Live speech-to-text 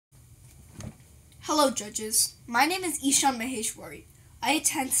Hello, judges. My name is Ishaan Maheshwari. I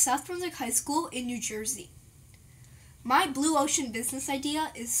attend South Brunswick High School in New Jersey. My blue ocean business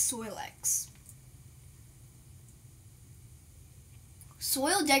idea is SoilX.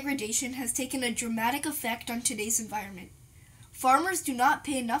 Soil degradation has taken a dramatic effect on today's environment. Farmers do not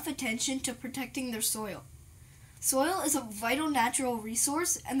pay enough attention to protecting their soil. Soil is a vital natural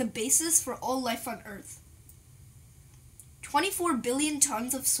resource and the basis for all life on Earth. 24 billion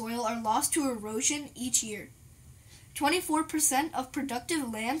tons of soil are lost to erosion each year. 24% of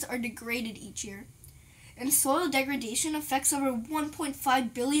productive lands are degraded each year. And soil degradation affects over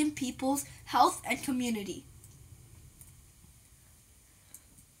 1.5 billion people's health and community.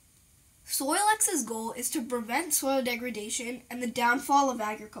 SoilX's goal is to prevent soil degradation and the downfall of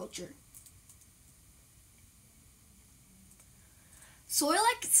agriculture.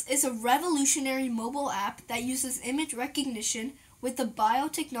 SoilX is a revolutionary mobile app that uses image recognition with the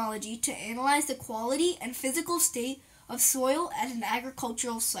biotechnology to analyze the quality and physical state of soil at an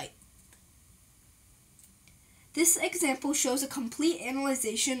agricultural site. This example shows a complete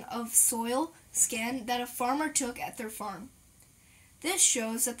analysis of soil scan that a farmer took at their farm. This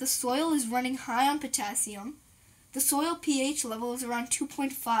shows that the soil is running high on potassium, the soil pH level is around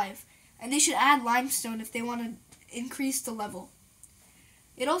 2.5, and they should add limestone if they want to increase the level.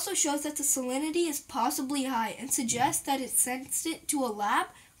 It also shows that the salinity is possibly high and suggests that it sent it to a lab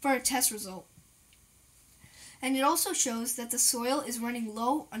for a test result. And it also shows that the soil is running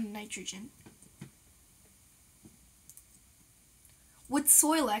low on nitrogen. With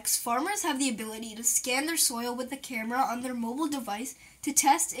SoilX, farmers have the ability to scan their soil with the camera on their mobile device to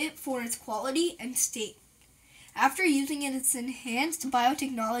test it for its quality and state. After using its enhanced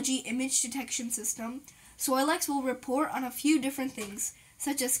biotechnology image detection system, SoilX will report on a few different things,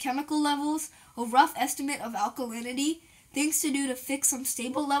 such as chemical levels, a rough estimate of alkalinity, things to do to fix some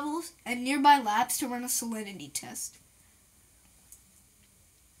stable levels, and nearby labs to run a salinity test.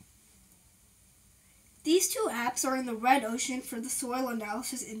 These two apps are in the red ocean for the soil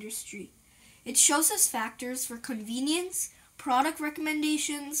analysis industry. It shows us factors for convenience, product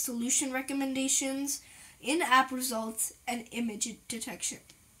recommendations, solution recommendations, in-app results, and image detection.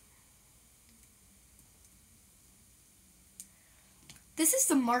 This is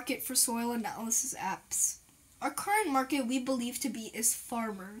the market for soil analysis apps. Our current market we believe to be is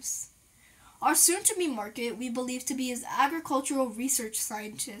farmers. Our soon-to-be market we believe to be is agricultural research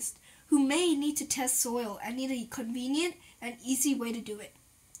scientists who may need to test soil and need a convenient and easy way to do it.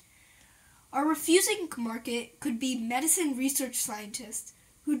 Our refusing market could be medicine research scientists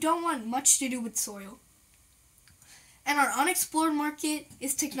who don't want much to do with soil. And our unexplored market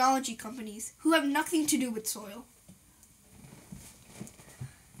is technology companies who have nothing to do with soil.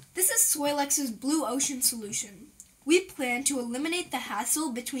 This is SoilX's blue ocean solution. We plan to eliminate the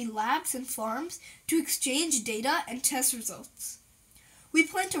hassle between labs and farms to exchange data and test results. We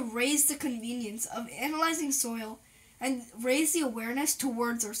plan to raise the convenience of analyzing soil and raise the awareness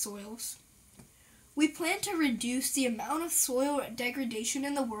towards our soils. We plan to reduce the amount of soil degradation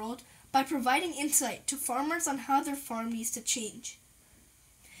in the world by providing insight to farmers on how their farm needs to change.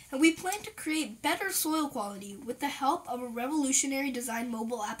 And we plan to create better soil quality with the help of a revolutionary design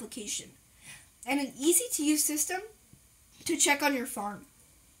mobile application and an easy-to-use system to check on your farm.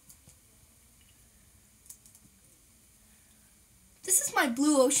 This is my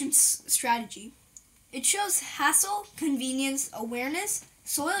blue ocean strategy. It shows hassle, convenience, awareness,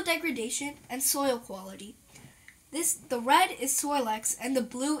 soil degradation, and soil quality. The red is SoilX and the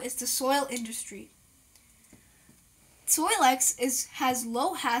blue is the soil industry. SoilX has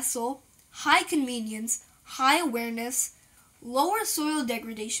low hassle, high convenience, high awareness, lower soil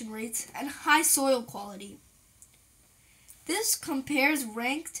degradation rates, and high soil quality. This compares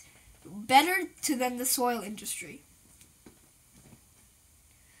ranked better than the soil industry.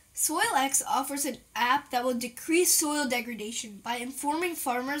 SoilX offers an app that will decrease soil degradation by informing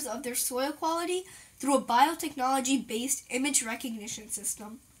farmers of their soil quality through a biotechnology-based image recognition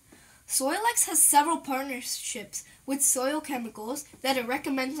system. SoilX has several partnerships with soil chemicals that it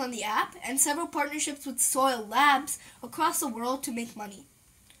recommends on the app and several partnerships with soil labs across the world to make money.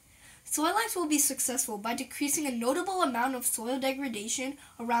 SoilX will be successful by decreasing a notable amount of soil degradation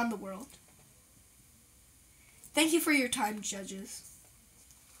around the world. Thank you for your time, judges.